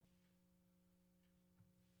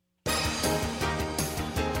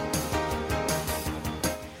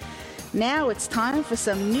Now it's time for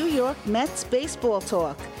some New York Mets baseball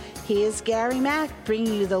talk. Here's Gary Mack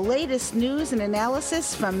bringing you the latest news and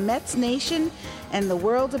analysis from Mets Nation and the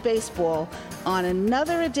world of baseball on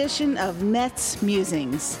another edition of Mets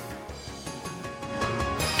Musings.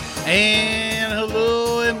 And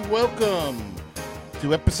hello and welcome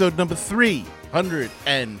to episode number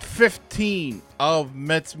 315 of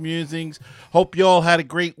Mets Musings. Hope you all had a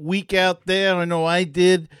great week out there. I know I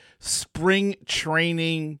did. Spring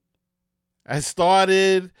training has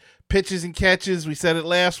started. Pitches and catches, we said it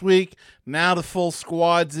last week. Now the full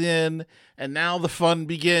squad's in, and now the fun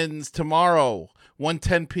begins. Tomorrow,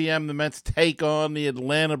 1:10 p.m., the Mets take on the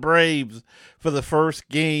Atlanta Braves for the first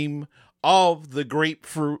game of the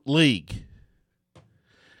Grapefruit League.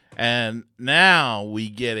 And now we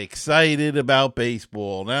get excited about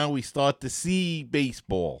baseball. Now we start to see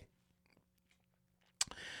baseball.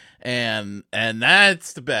 And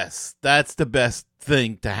that's the best. That's the best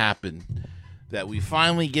thing to happen. That we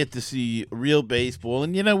finally get to see real baseball.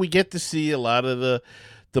 And, you know, we get to see a lot of the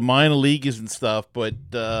minor leaguers and stuff. But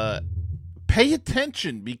pay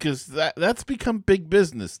attention because that's become big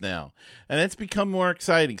business now. And it's become more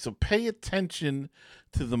exciting. So pay attention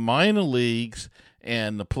to the minor leagues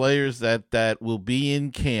and the players that will be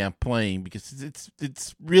in camp playing. Because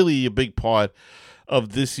it's really a big part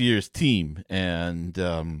of this year's team.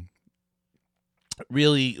 And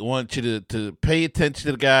really want you to pay attention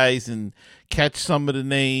to the guys and catch some of the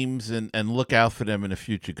names and look out for them in the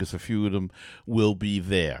future because a few of them will be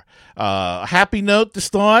there. A happy note to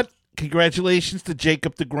start. Congratulations to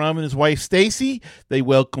Jacob deGrom and his wife Stacy. They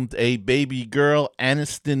welcomed a baby girl,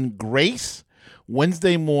 Aniston Grace.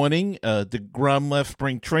 Wednesday morning, deGrom left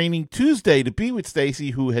spring training Tuesday to be with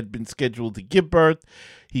Stacy, who had been scheduled to give birth.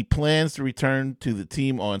 He plans to return to the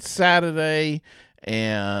team on Saturday.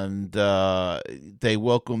 And they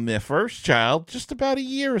welcomed their first child just about a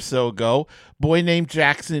year or so ago, boy named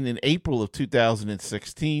Jackson, in April of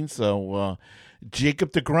 2016. So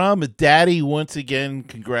Jacob deGrom, a daddy once again.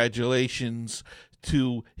 Congratulations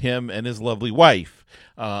to him and his lovely wife.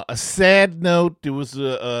 A sad note, there was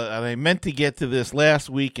and I meant to get to this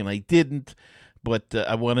last week and I didn't, but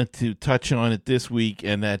I wanted to touch on it this week,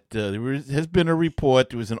 and that there has been a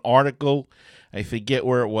report, there was an article, I forget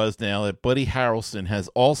where it was now, that Buddy Harrelson has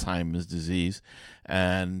Alzheimer's disease.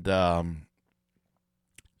 And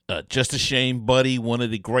just a shame. Buddy, one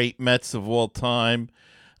of the great Mets of all time,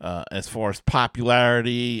 as far as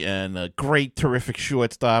popularity, and a great, terrific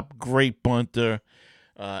shortstop, great bunter,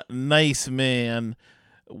 nice man,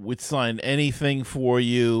 would sign anything for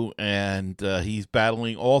you. And he's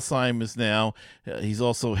battling Alzheimer's now. He's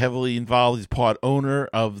also heavily involved. He's part owner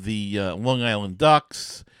of the Long Island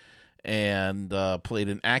Ducks, and played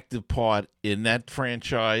an active part in that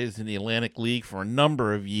franchise in the Atlantic League for a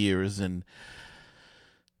number of years. And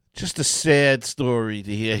just a sad story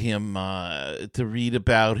to hear him, to read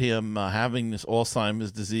about him having this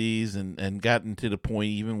Alzheimer's disease and gotten to the point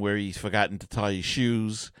even where he's forgotten to tie his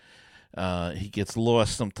shoes. He gets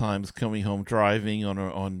lost sometimes coming home driving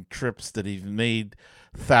on trips that he's made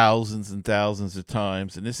thousands and thousands of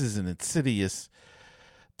times. And this is an insidious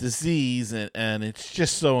disease, and it's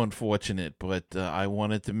just so unfortunate, but I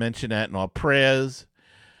wanted to mention that, and our prayers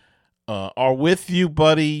are with you,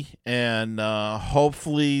 buddy, and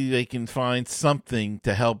hopefully they can find something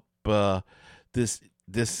to help this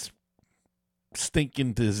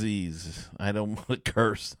stinking disease. I don't want to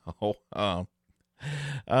curse.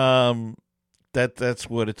 That's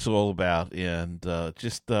what it's all about, and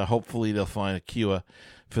just hopefully they'll find a cure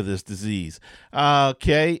for this disease.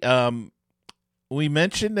 Okay. We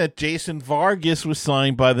mentioned that Jason Vargas was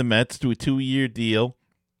signed by the Mets to a 2-year deal.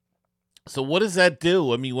 So what does that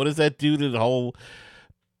do? I mean, what does that do to the whole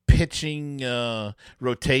pitching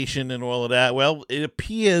rotation and all of that? Well, it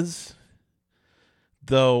appears,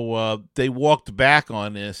 though they walked back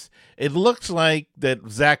on this, it looks like that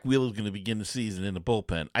Zach Wheeler is going to begin the season in the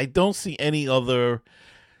bullpen. I don't see any other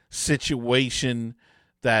situation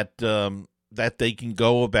that they can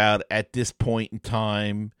go about at this point in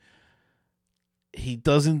time. He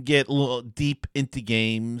doesn't get deep into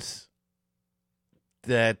games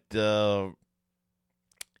that,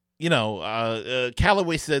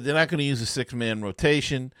 Callaway said they're not going to use a 6-man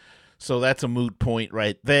rotation, so that's a moot point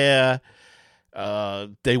right there.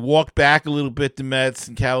 They walked back a little bit, the Mets,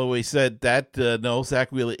 and Callaway said that, no,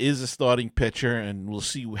 Zach Wheeler is a starting pitcher, and we'll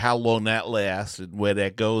see how long that lasts and where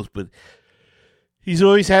that goes, but he's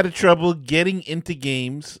always had a trouble getting into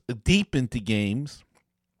games, deep into games.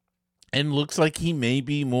 And looks like he may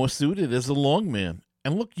be more suited as a long man.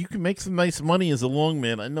 And look, you can make some nice money as a long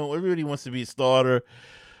man. I know everybody wants to be a starter,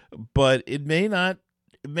 but it may not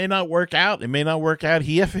it may not work out. It may not work out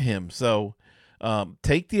here for him. So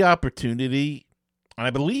take the opportunity. I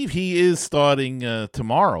believe he is starting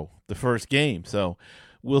tomorrow, the first game. So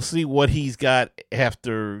we'll see what he's got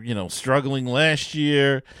after, struggling last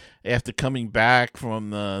year, after coming back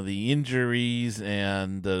from the injuries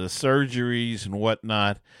and the surgeries and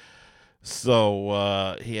whatnot.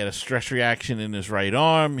 So he had a stress reaction in his right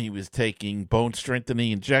arm. He was taking bone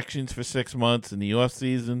strengthening injections for 6 months in the off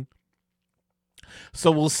season.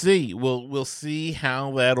 So we'll see. We'll see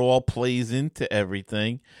how that all plays into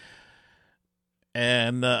everything.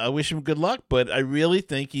 And I wish him good luck, but I really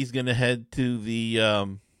think he's going to head to the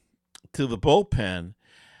bullpen.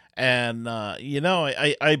 And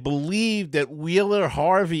I believe that Wheeler,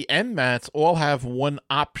 Harvey, and Matz all have one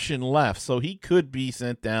option left, so he could be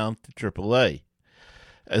sent down to AAA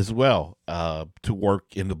as well to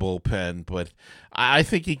work in the bullpen. But I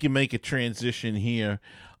think he can make a transition here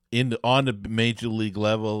on the major league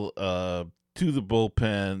level to the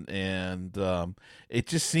bullpen, and it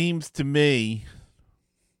just seems to me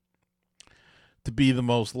to be the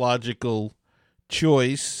most logical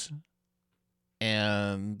choice.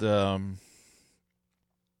 And we'll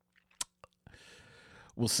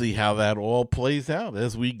see how that all plays out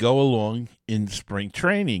as we go along in spring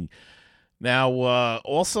training. Now,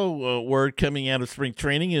 also word coming out of spring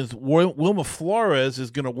training is Wilmer Flores is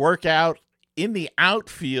going to work out in the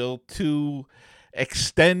outfield to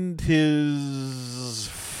extend his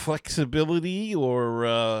flexibility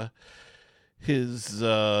or his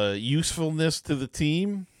usefulness to the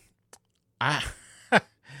team.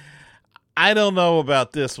 I don't know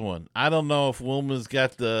about this one. I don't know if Wilmer's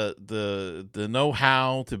got the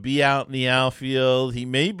know-how to be out in the outfield. He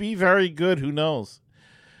may be very good. Who knows?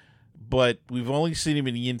 But we've only seen him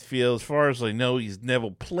in the infield. As far as I know, he's never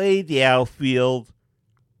played the outfield.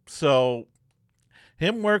 So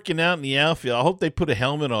him working out in the outfield, I hope they put a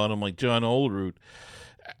helmet on him like John Olerud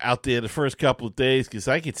out there the first couple of days, because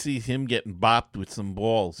I could see him getting bopped with some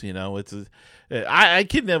balls. I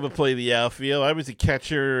could never play the outfield. I was a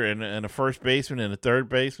catcher and a first baseman and a third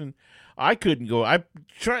baseman. I couldn't go. I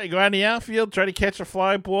try to go out in the outfield, try to catch a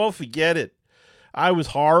fly ball. Forget it. I was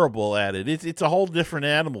horrible at it. It's a whole different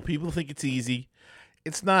animal. People think it's easy.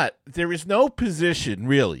 It's not. There is no position,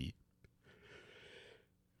 really.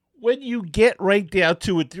 When you get right down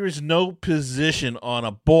to it, there is no position on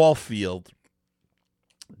a ball field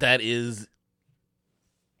that is,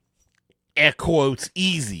 air quotes,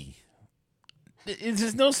 easy.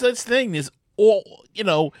 There's no such thing. There's all,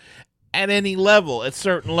 at any level, at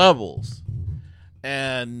certain levels.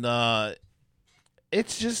 And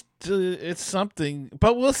it's just, it's something.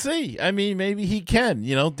 But we'll see. I mean, maybe he can.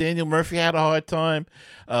 Daniel Murphy had a hard time.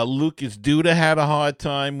 Lucas Duda had a hard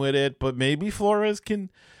time with it. But maybe Flores can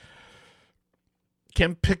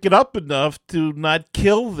pick it up enough to not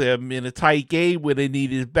kill them in a tight game where they need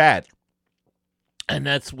his bat. And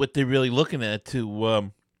that's what they're really looking at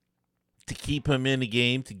to keep him in the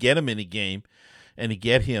game, to get him in the game, and to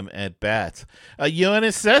get him at bats.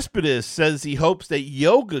 Yoenis Cespedes says he hopes that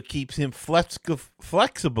yoga keeps him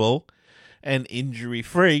flexible and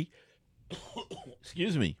injury-free.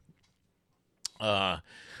 Excuse me.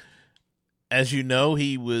 As you know,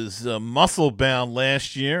 he was muscle-bound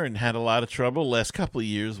last year and had a lot of trouble last couple of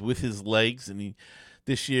years with his legs. And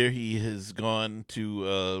this year he has gone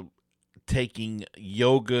to taking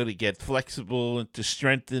yoga to get flexible and to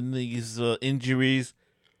strengthen these injuries,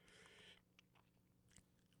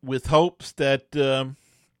 with hopes that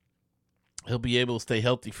he'll be able to stay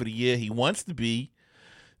healthy for the year. He wants to be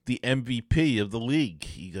the MVP of the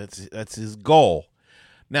league. That's his goal.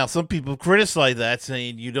 Now, some people criticize that,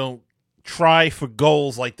 saying you don't try for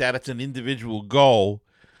goals like that. It's an individual goal.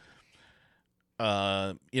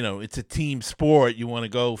 It's a team sport. You want to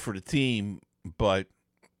go for the team, but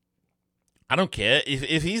I don't care.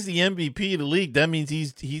 If he's the MVP of the league, that means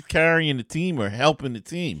he's carrying the team or helping the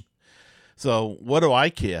team. So what do I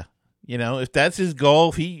care? If that's his goal,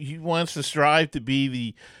 if he wants to strive to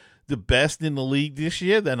be the best in the league this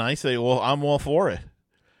year, then I say, well, I'm all for it.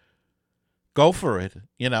 Go for it,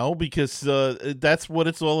 because that's what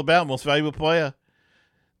it's all about. Most valuable player.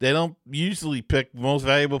 They don't usually pick most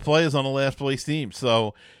valuable players on the last place team.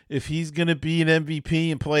 So if he's going to be an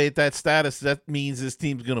MVP and play at that status, that means this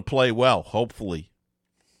team's going to play well, hopefully.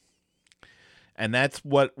 And that's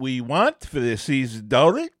what we want for this season,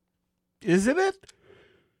 don't it? Isn't it?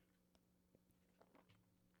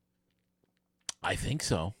 I think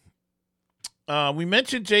so. We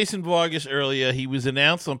mentioned Jason Vargas earlier. He was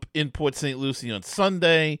announced in Port St. Lucie on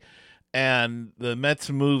Sunday, and the Mets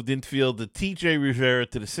moved infielder T.J. Rivera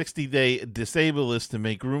to the 60-day disabled list to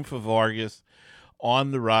make room for Vargas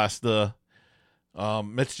on the roster.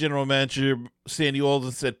 Mets general manager Sandy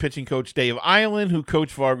Alderson said pitching coach Dave Eiland, who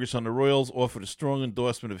coached Vargas on the Royals, offered a strong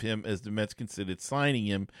endorsement of him as the Mets considered signing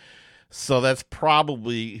him. So that's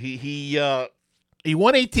probably he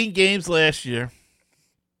won 18 games last year,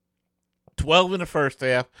 12 in the first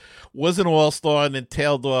half, was an all-star, and then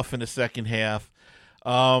tailed off in the second half.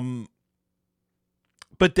 But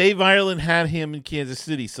Dave Eiland had him in Kansas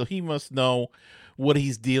City, so he must know what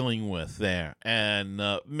he's dealing with there. And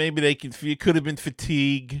maybe it could have been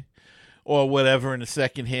fatigue or whatever in the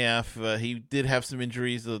second half. He did have some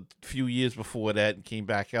injuries a few years before that and came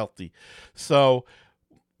back healthy. So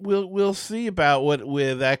we'll see about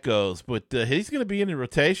where that goes. But he's going to be in the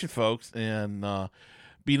rotation, folks, and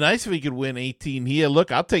be nice if he could win 18 here.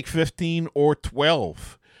 Look, I'll take 15 or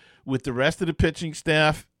 12. With the rest of the pitching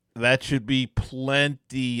staff, that should be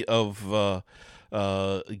plenty of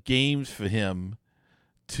games for him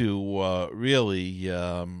to really,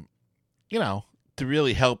 to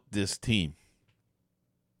really help this team.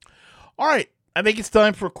 All right, I think it's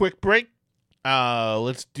time for a quick break.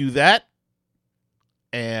 Let's do that,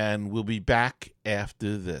 and we'll be back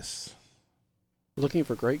after this. Looking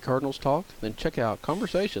for great Cardinals talk? Then check out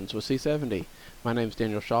Conversations with C70. My name's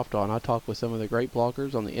Daniel Shoftaw, and I talk with some of the great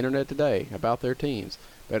bloggers on the internet today about their teams,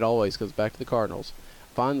 but it always goes back to the Cardinals.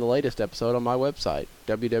 Find the latest episode on my website,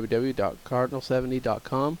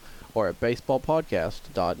 www.cardinal70.com, or at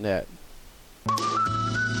baseballpodcast.net.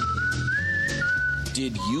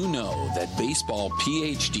 Did you know that Baseball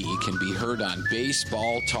PhD can be heard on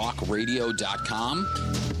baseballtalkradio.com?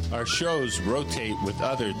 Our shows rotate with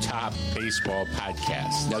other top baseball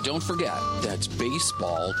podcasts. Now don't forget, that's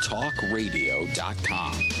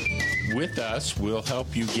baseballtalkradio.com. With us, we'll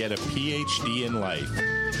help you get a PhD in life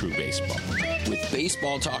through baseball. With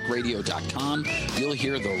baseballtalkradio.com, you'll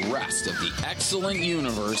hear the rest of the excellent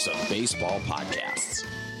universe of baseball podcasts.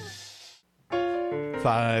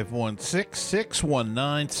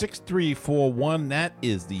 516-619-6341. That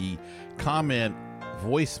is the comment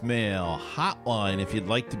voicemail hotline if you'd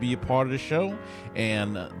like to be a part of the show,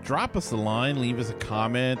 and drop us a line, leave us a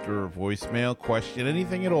comment or a voicemail question,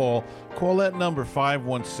 anything at all. Call that number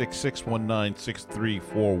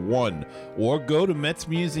 516-619-6341, or go to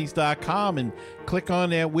metsmusings.com and click on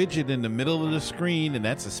that widget in the middle of the screen, and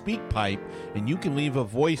that's a speak pipe, and you can leave a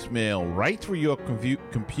voicemail right through your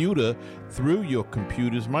computer through your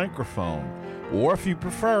computer's microphone. Or if you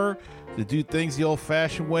prefer to do things the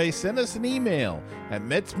old-fashioned way, send us an email at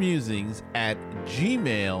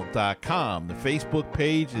metsmusings@gmail.com. The Facebook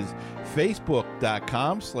page is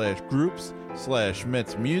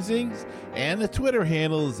facebook.com/groups/metsmusings, and the Twitter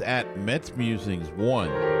handle is at metsmusings1.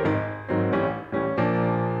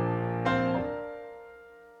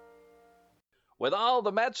 With all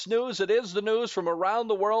the Mets news, it is the news from around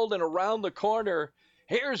the world and around the corner.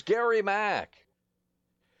 Here's Gary Mack.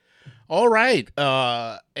 All right,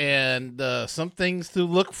 and some things to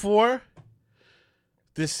look for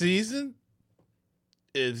this season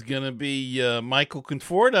is going to be Michael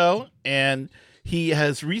Conforto, and he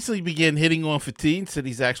has recently begun hitting on fatigue, said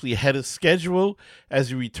he's actually ahead of schedule as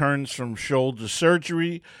he returns from shoulder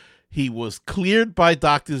surgery. He was cleared by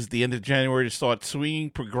doctors at the end of January to start swinging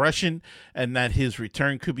progression, and that his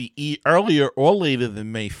return could be earlier or later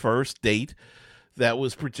than May 1st date that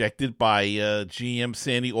was projected by GM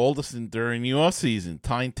Sandy Alderson during the offseason.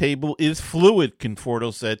 Timetable is fluid,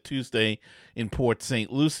 Conforto said Tuesday in Port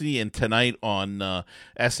St. Lucie and tonight on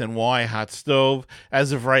SNY Hot Stove.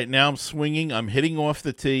 As of right now, I'm swinging. I'm hitting off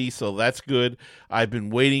the tee, so that's good. I've been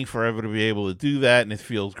waiting forever to be able to do that, and it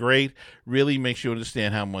feels great. Really makes you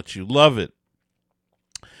understand how much you love it.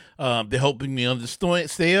 They're helping me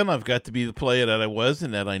understand I've got to be the player that I was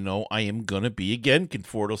and that I know I am going to be again,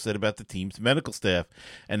 Conforto said about the team's medical staff.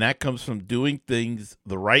 And that comes from doing things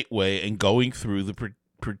the right way and going through the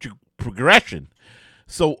progression.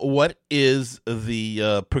 So what is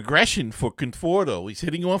the progression for Conforto? He's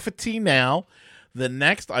hitting off a tee now. The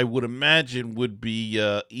next, I would imagine, would be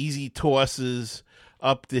easy tosses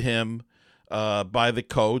up to him by the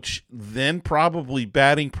coach, then probably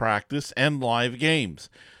batting practice and live games.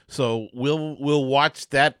 So we'll watch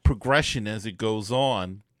that progression as it goes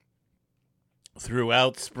on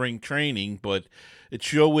throughout spring training, but it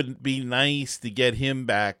sure would be nice to get him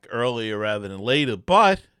back earlier rather than later.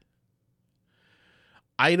 But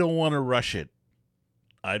I don't want to rush it.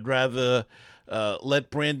 I'd rather let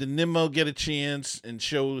Brandon Nimmo get a chance and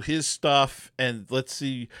show his stuff, and let's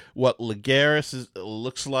see what Lagares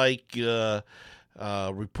looks like.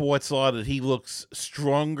 Reports are that he looks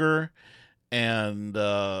stronger and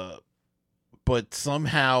but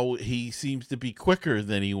somehow he seems to be quicker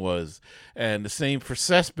than he was. And the same for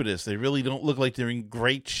Cespedes. They really don't look like they're in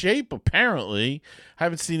great shape, apparently. I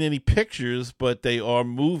haven't seen any pictures, but they are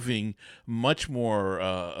moving much more,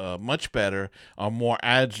 much better, are more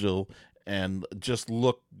agile, and just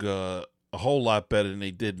look a whole lot better than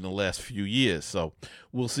they did in the last few years. So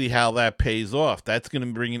we'll see how that pays off. That's going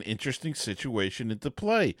to bring an interesting situation into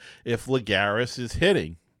play if Lagares is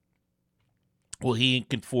hitting. Will he and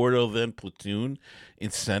Conforto then platoon in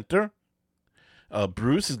center?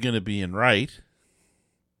 Bruce is going to be in right.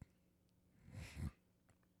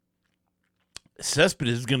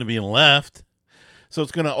 Cespedes is going to be in left. So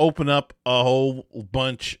it's going to open up a whole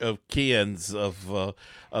bunch of cans of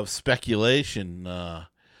speculation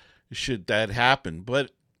should that happen. But,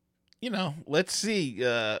 let's see.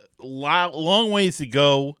 Long ways to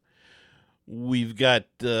go. We've got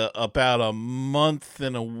about a month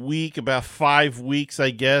and a week, about 5 weeks, I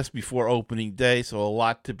guess, before opening day. So a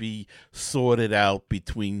lot to be sorted out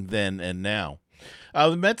between then and now.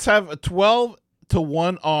 The Mets have a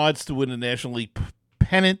 12-1 odds to win the National League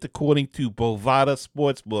pennant, according to Bovada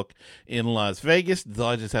Sportsbook in Las Vegas. The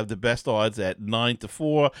Dodgers have the best odds at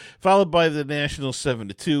 9-4, followed by the Nationals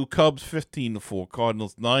 7-2, Cubs 15-4,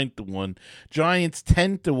 Cardinals 9-1, Giants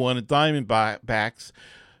 10-1, and Diamondbacks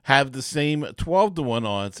have the same 12-1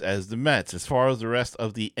 odds as the Mets. As far as the rest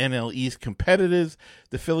of the NL East competitors,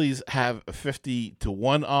 the Phillies have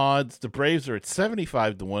 50-1 odds. The Braves are at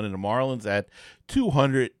 75-1, and the Marlins at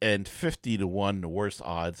 250-1, the worst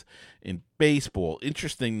odds in baseball.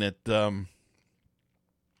 Interesting that the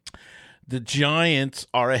Giants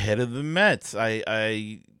are ahead of the Mets.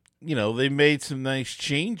 They made some nice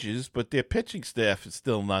changes, but their pitching staff is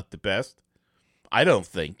still not the best, I don't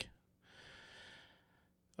think.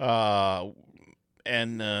 The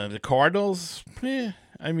Cardinals,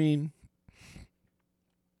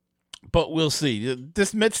 but we'll see.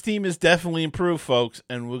 This Mets team is definitely improved, folks,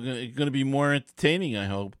 and we're going to be more entertaining, I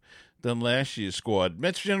hope, than last year's squad.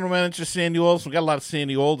 Mets general manager Sandy Alderson. We got a lot of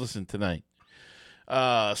Sandy Alderson tonight.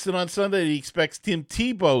 Still on Sunday, he expects Tim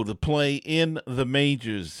Tebow to play in the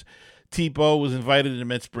majors. Tebow was invited to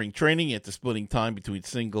Mets spring training after splitting time between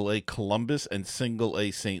Single-A Columbus and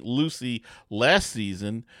Single-A St. Lucie last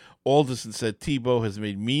season. Alderson said Tebow has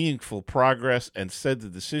made meaningful progress and said the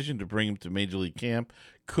decision to bring him to Major League camp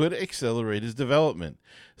could accelerate his development.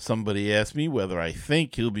 Somebody asked me whether I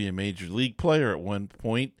think he'll be a Major League player at one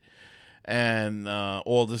point, and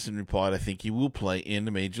Alderson replied, I think he will play in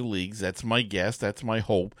the Major Leagues. That's my guess. That's my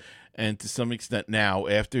hope. And to some extent now,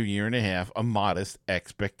 after a year and a half, a modest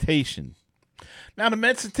expectation. Now, the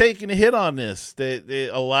Mets are taking a hit on this.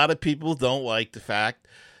 A lot of people don't like the fact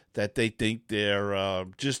that they think they're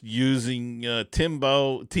just using Tim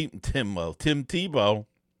Tebow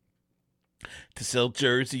to sell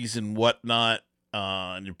jerseys and whatnot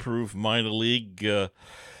and improve minor league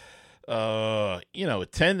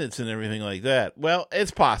attendance and everything like that. Well,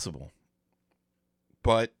 it's possible.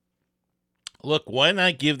 But look, why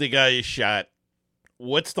not give the guy a shot?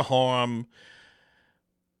 What's the harm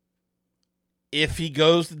if he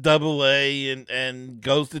goes to Double-A and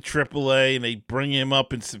goes to Triple-A and they bring him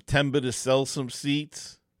up in September to sell some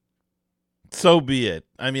seats? So be it.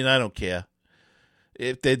 I don't care.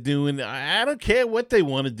 If they're doing, I don't care what they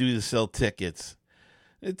want to do to sell tickets.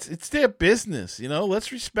 It's their business,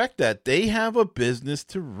 Let's respect that. They have a business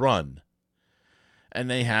to run. And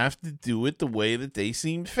they have to do it the way that they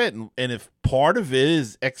seem fit. And if part of it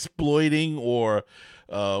is exploiting or,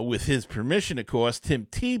 with his permission, of course, Tim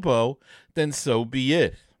Tebow, then so be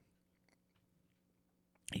it.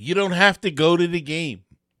 You don't have to go to the game.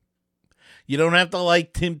 You don't have to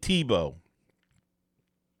like Tim Tebow.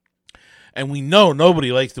 And we know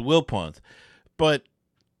nobody likes the Wilpons. But,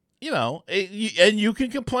 and you can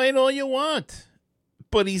complain all you want.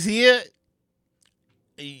 But he's here.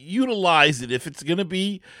 Utilize it. If it's going to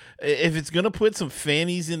put some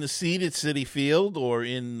fannies in the seat at Citi Field or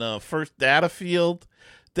in First Data Field,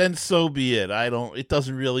 then so be it. It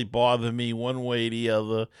doesn't really bother me one way or the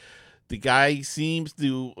other. The guy seems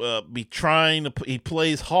to be trying to, he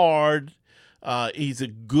plays hard. He's a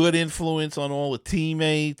good influence on all the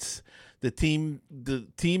teammates. The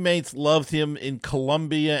teammates loved him in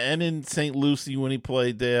Columbia and in St. Lucie when he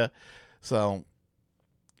played there. So,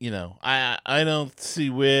 I don't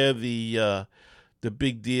see where the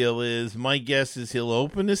big deal is. My guess is he'll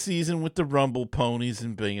open the season with the Rumble Ponies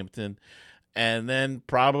in Binghamton and then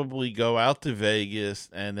probably go out to Vegas.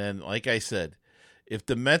 And then, like I said, if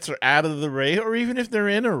the Mets are out of the race or even if they're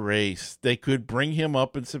in a race, they could bring him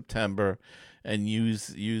up in September and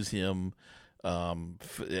use him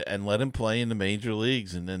and let him play in the major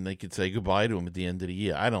leagues. And then they could say goodbye to him at the end of the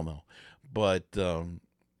year. I don't know. But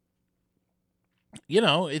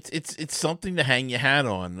it's something to hang your hat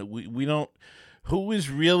on. We don't. Who is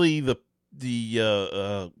really the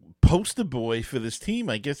poster boy for this team?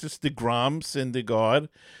 I guess it's DeGrom, Syndergaard,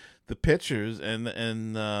 the pitchers,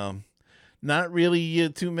 and not really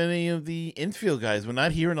too many of the infield guys. We're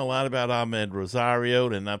not hearing a lot about Ahmed Rosario.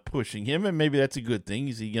 They're not pushing him, and maybe that's a good thing.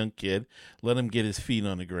 He's a young kid. Let him get his feet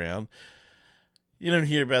on the ground. You don't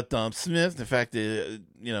hear about Dom Smith. In fact, I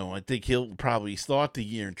think he'll probably start the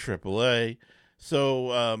year in AAA.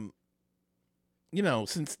 So,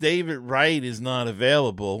 since David Wright is not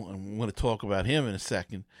available, and I'm going to talk about him in a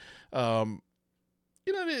second, I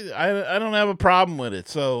don't have a problem with it.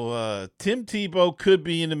 So Tim Tebow could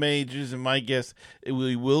be in the majors, and my guess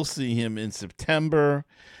we will see him in September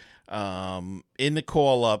in the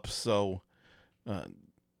call-up. So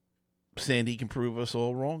Sandy can prove us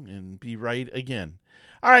all wrong and be right again.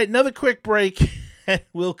 All right, another quick break, and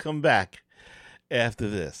we'll come back after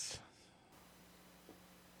this.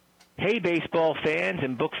 Hey, baseball fans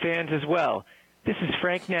and book fans as well. This is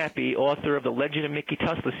Frank Nappi, author of the Legend of Mickey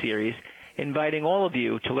Tussler series, inviting all of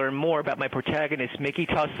you to learn more about my protagonist, Mickey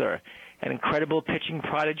Tussler, an incredible pitching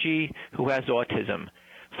prodigy who has autism.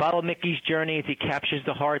 Follow Mickey's journey as he captures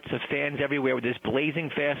the hearts of fans everywhere with his blazing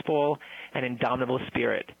fastball and indomitable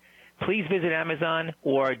spirit. Please visit Amazon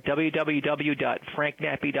or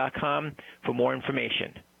www.franknappi.com for more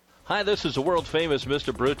information. Hi, this is the world-famous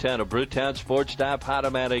Mr. Brewtown of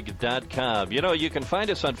BrewtownSports.podomatic.com. You can find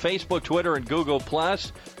us on Facebook, Twitter, and Google+,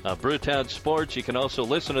 Brewtown Sports. You can also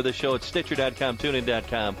listen to the show at Stitcher.com,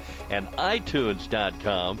 TuneIn.com, and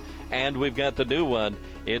iTunes.com. And we've got the new one.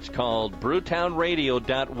 It's called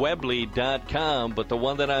BrewtownRadio.weebly.com, but the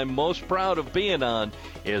one that I'm most proud of being on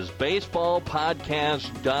is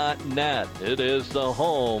BaseballPodcast.net. It is the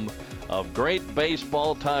home of great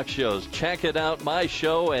baseball talk shows. Check it out, my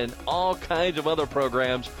show and all kinds of other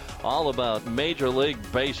programs all about Major League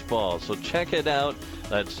Baseball. So check it out.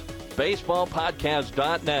 That's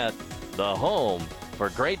baseballpodcast.net, the home for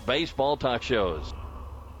great baseball talk shows.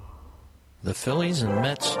 The Phillies and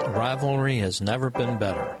Mets rivalry has never been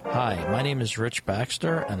better. Hi, my name is Rich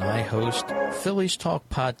Baxter, and I host Phillies Talk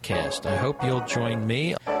Podcast. I hope you'll join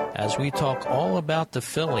me as we talk all about the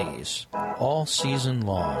Phillies all season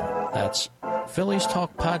long. That's Phillies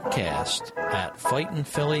Talk Podcast at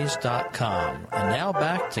fightinphillies.com. And now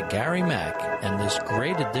back to Gary Mack and this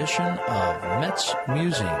great edition of Mets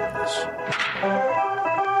Musings.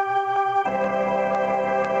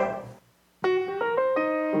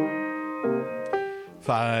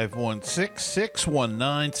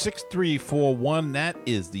 516-619-6341. That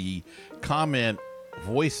is the comment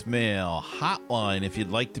voicemail hotline if you'd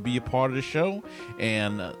like to be a part of the show,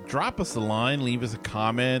 and drop us a line, leave us a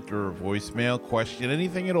comment or a voicemail question,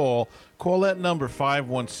 anything at all. Call that number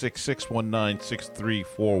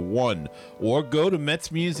 516-619-6341, or go to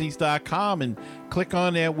MetsMusings.com and click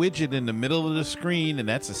on that widget in the middle of the screen, and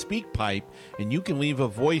that's a speak pipe, and you can leave a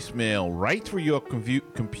voicemail right through your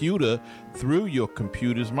computer through your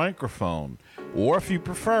computer's microphone. Or if you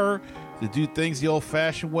prefer to do things the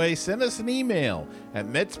old-fashioned way, send us an email at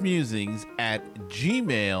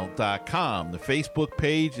metsmusings@gmail.com. The Facebook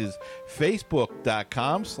page is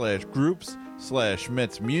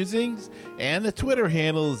facebook.com/groups/MetsMusings, and the Twitter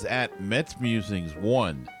handle is at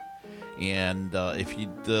MetsMusings1. And if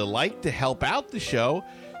you'd like to help out the show,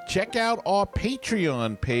 check out our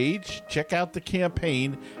Patreon page. Check out the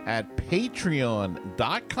campaign at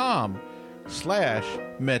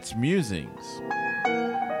patreon.com/MetsMusings.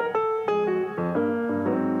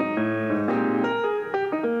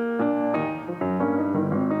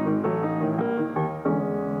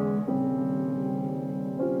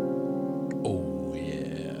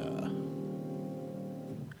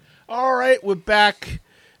 All right, we're back,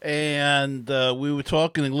 and we were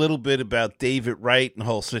talking a little bit about David Wright and the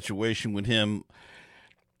whole situation with him.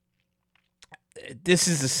 This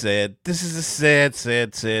is a sad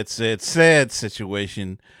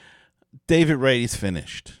situation. David Wright is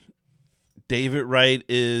finished. David Wright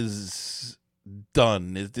is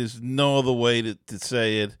done. There's no other way to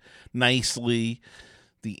say it nicely.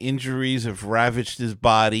 The injuries have ravaged his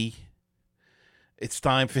body. It's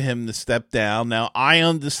time for him to step down. Now, I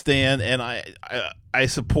understand, and I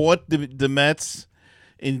support the Mets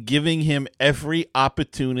in giving him every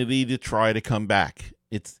opportunity to try to come back.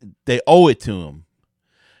 They owe it to him.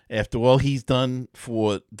 After all he's done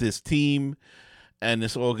for this team and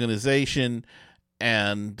this organization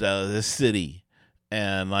and the city.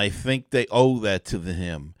 And I think they owe that to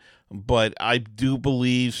him. But I do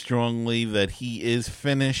believe strongly that he is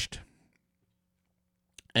finished.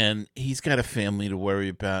 And he's got a family to worry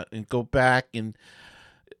about, and go back and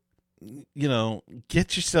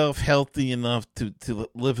get yourself healthy enough to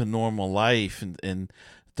live a normal life and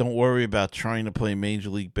don't worry about trying to play Major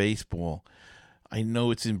League Baseball. I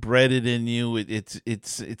know it's embedded in you. It's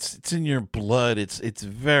in your blood. It's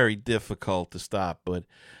very difficult to stop, but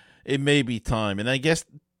it may be time. And I guess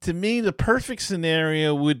to me, the perfect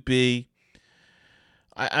scenario would be,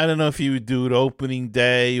 I don't know if you would do it opening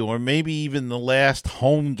day or maybe even the last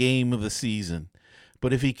home game of the season,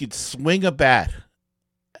 but if he could swing a bat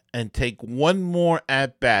and take one more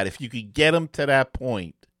at bat, if you could get him to that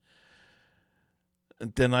point,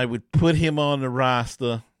 then I would put him on the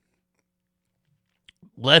roster,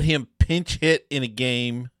 let him pinch hit in a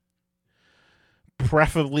game,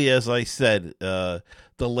 preferably, as I said, the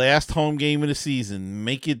last home game of the season,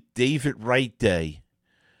 make it David Wright Day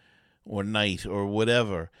or night or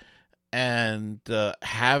whatever, and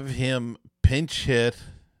have him pinch hit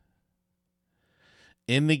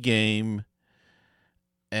in the game,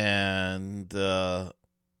 and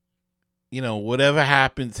whatever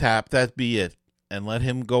happens, that be it, and let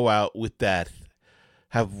him go out with that,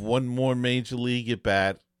 have one more major league at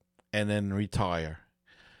bat, and then retire.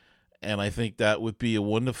 And I think that would be a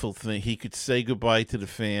wonderful thing. He could say goodbye to the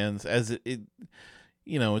fans, as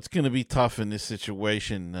it's going to be tough in this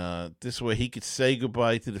situation. This way he could say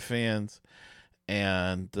goodbye to the fans,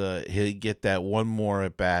 and he'll get that one more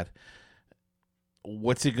at bat.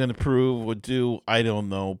 What's it going to prove or do? I don't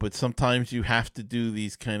know. But sometimes you have to do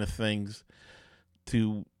these kind of things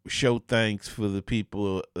to show thanks for the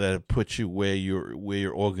people that have put you where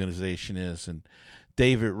your organization is. And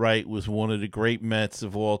David Wright was one of the great Mets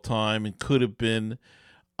of all time and could have been,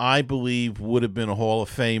 I believe, would have been a Hall of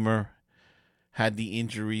Famer had the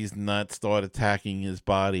injuries not start attacking his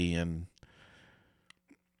body. And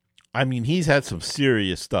I mean, he's had some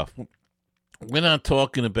serious stuff. We're not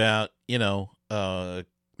talking about,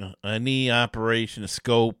 a knee operation, a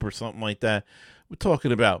scope, or something like that. We're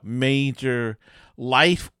talking about major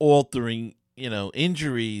life-altering,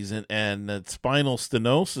 injuries and spinal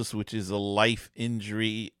stenosis, which is a life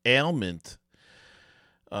injury ailment,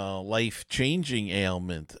 life-changing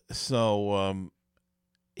ailment. So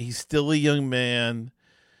he's still a young man.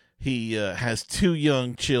 He has 2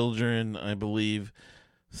 young children, I believe.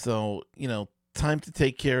 So, time to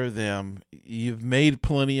take care of them. You've made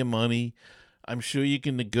plenty of money. I'm sure you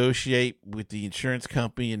can negotiate with the insurance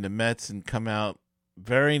company and the Mets and come out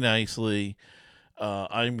very nicely.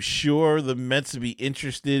 I'm sure the Mets would be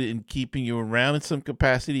interested in keeping you around in some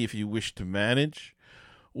capacity if you wish to manage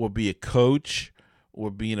or be a coach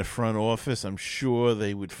or be in a front office. I'm sure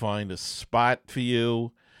they would find a spot for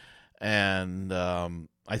you. And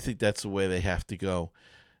I think that's the way they have to go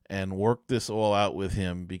and work this all out with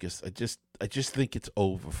him, because I just think it's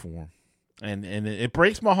over for him. And it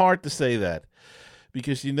breaks my heart to say that,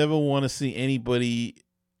 because you never want to see anybody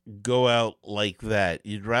go out like that.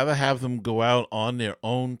 You'd rather have them go out on their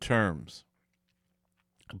own terms.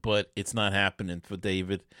 But it's not happening for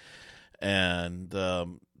David. And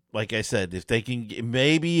like I said, if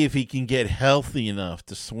he can get healthy enough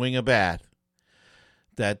to swing a bat,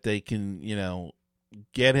 that they can,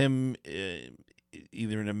 get him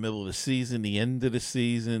either in the middle of the season, the end of the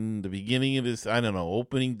season, the beginning of this,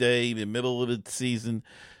 opening day, the middle of the season,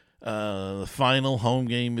 the final home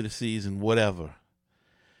game of the season, whatever.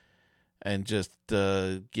 And just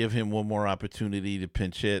give him one more opportunity to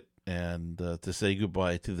pinch hit and to say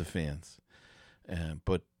goodbye to the fans.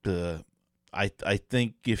 But I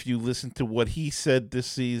think if you listen to what he said this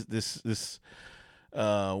season, this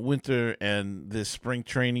winter and this spring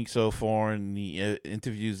training so far, and the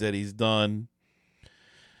interviews that he's done,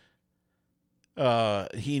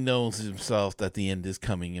 he knows himself that the end is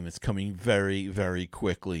coming, and it's coming very, very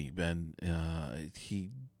quickly. And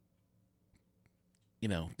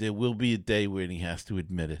there will be a day when he has to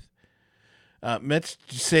admit it. Mets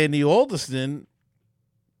Sandy Alderson,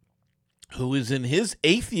 who is in his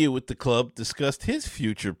 8th year with the club, discussed his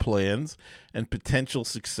future plans and potential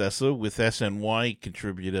successor with SNY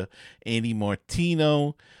contributor Andy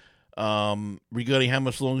Martino regarding how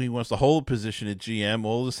much longer he wants to hold a position at GM.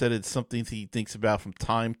 Alderson said it's something he thinks about from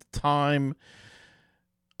time to time.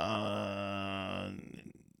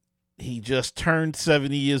 He just turned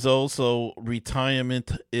 70 years old, so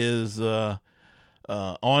retirement is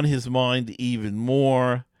on his mind even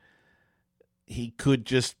more. He could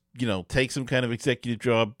just take some kind of executive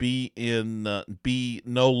job,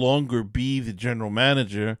 no longer be the general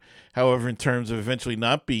manager. However, in terms of eventually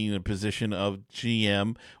not being in a position of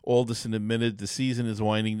GM, Alderson admitted the season is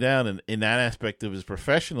winding down, and in that aspect of his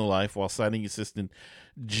professional life, while signing assistant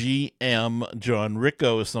GM John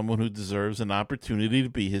Ricco is someone who deserves an opportunity to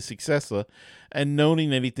be his successor, and noting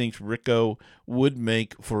that he thinks Ricco would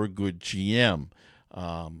make for a good GM.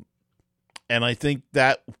 And I think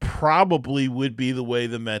that probably would be the way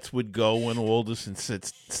the Mets would go when Alderson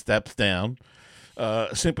steps down,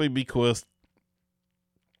 simply because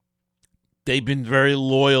they've been very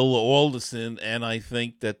loyal to Alderson, and I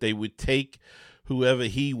think that they would take whoever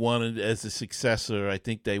he wanted as a successor. I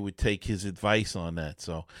think they would take his advice on that.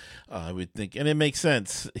 So I would think, and it makes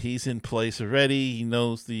sense. He's in place already. He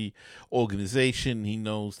knows the organization. He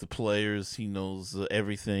knows the players. He knows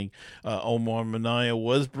everything. Omar Minaya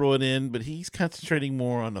was brought in, but he's concentrating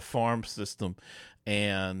more on the farm system,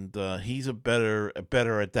 and he's better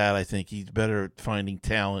at that. I think he's better at finding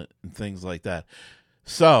talent and things like that.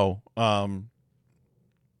 So,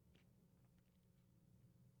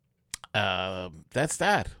 that's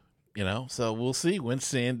that, so we'll see when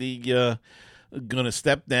Sandy gonna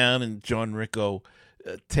step down and John Ricco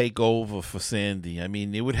take over for Sandy. I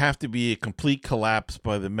mean, it would have to be a complete collapse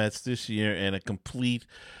by the Mets this year and a complete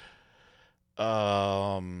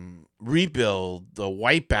rebuild, a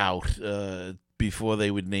wipeout, before they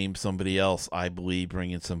would name somebody else, I believe, bring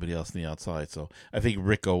in somebody else on the outside. So I think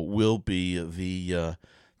Ricco will be the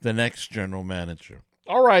next general manager.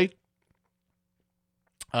 All right.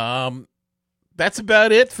 That's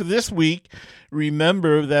about it for this week.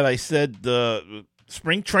 Remember that I said the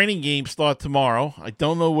spring training games start tomorrow. I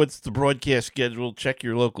don't know what's the broadcast schedule. Check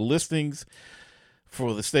your local listings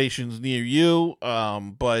for the stations near you.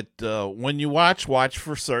 But when you watch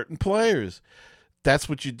for certain players. That's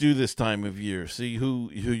what you do this time of year. See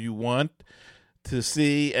who you want to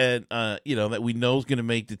see, and that we know is going to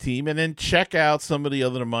make the team, and then check out some of the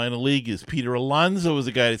other minor leaguers. Peter Alonso is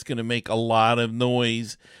a guy that's going to make a lot of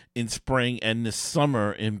noise in spring and this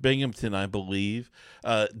summer in Binghamton, I believe.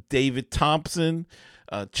 David Thompson,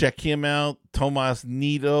 check him out. Tomas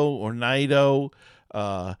Nido,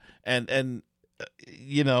 and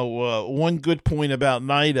one good point about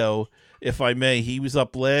Nido, if I may, he was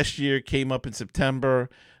up last year, came up in September.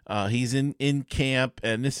 He's in camp,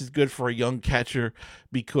 and this is good for a young catcher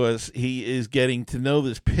because he is getting to know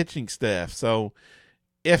this pitching staff. So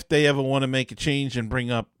if they ever want to make a change and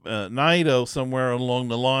bring up Nido somewhere along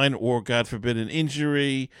the line, or God forbid an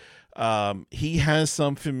injury, he has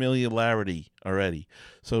some familiarity already.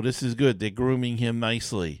 So this is good. They're grooming him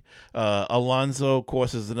nicely. Alonso, of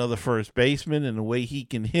course, is another first baseman, and the way he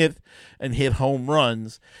can hit home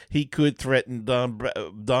runs, he could threaten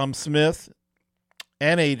Dom Smith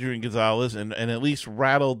and Adrian Gonzalez, and at least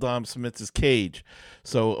rattle Dom Smith's cage.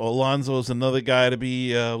 So Alonso is another guy to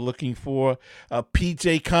be looking for.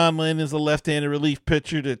 P.J. Conlon is a left-handed relief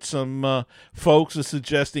pitcher that some folks are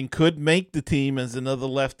suggesting could make the team as another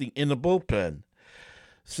lefty in the bullpen.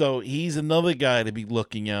 So he's another guy to be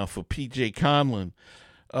looking out for, P.J. Conlon.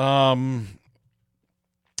 I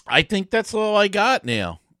think that's all I got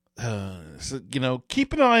now.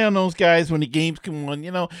 Keep an eye on those guys when the games come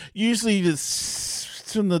on. Usually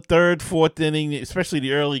in the third, fourth inning, especially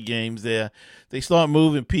the early games there, they start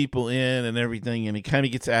moving people in and everything, and it kind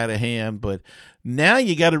of gets out of hand. But now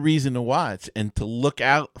you got a reason to watch and to look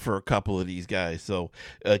out for a couple of these guys. So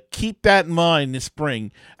keep that in mind this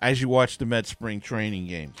spring as you watch the Mets spring training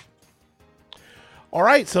games. All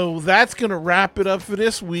right, so that's going to wrap it up for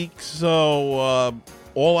this week. So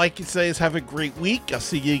all I can say is have a great week. I'll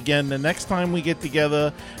see you again the next time we get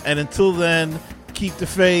together. And until then, keep the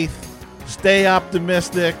faith. Stay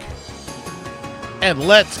optimistic, and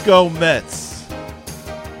let's go Mets.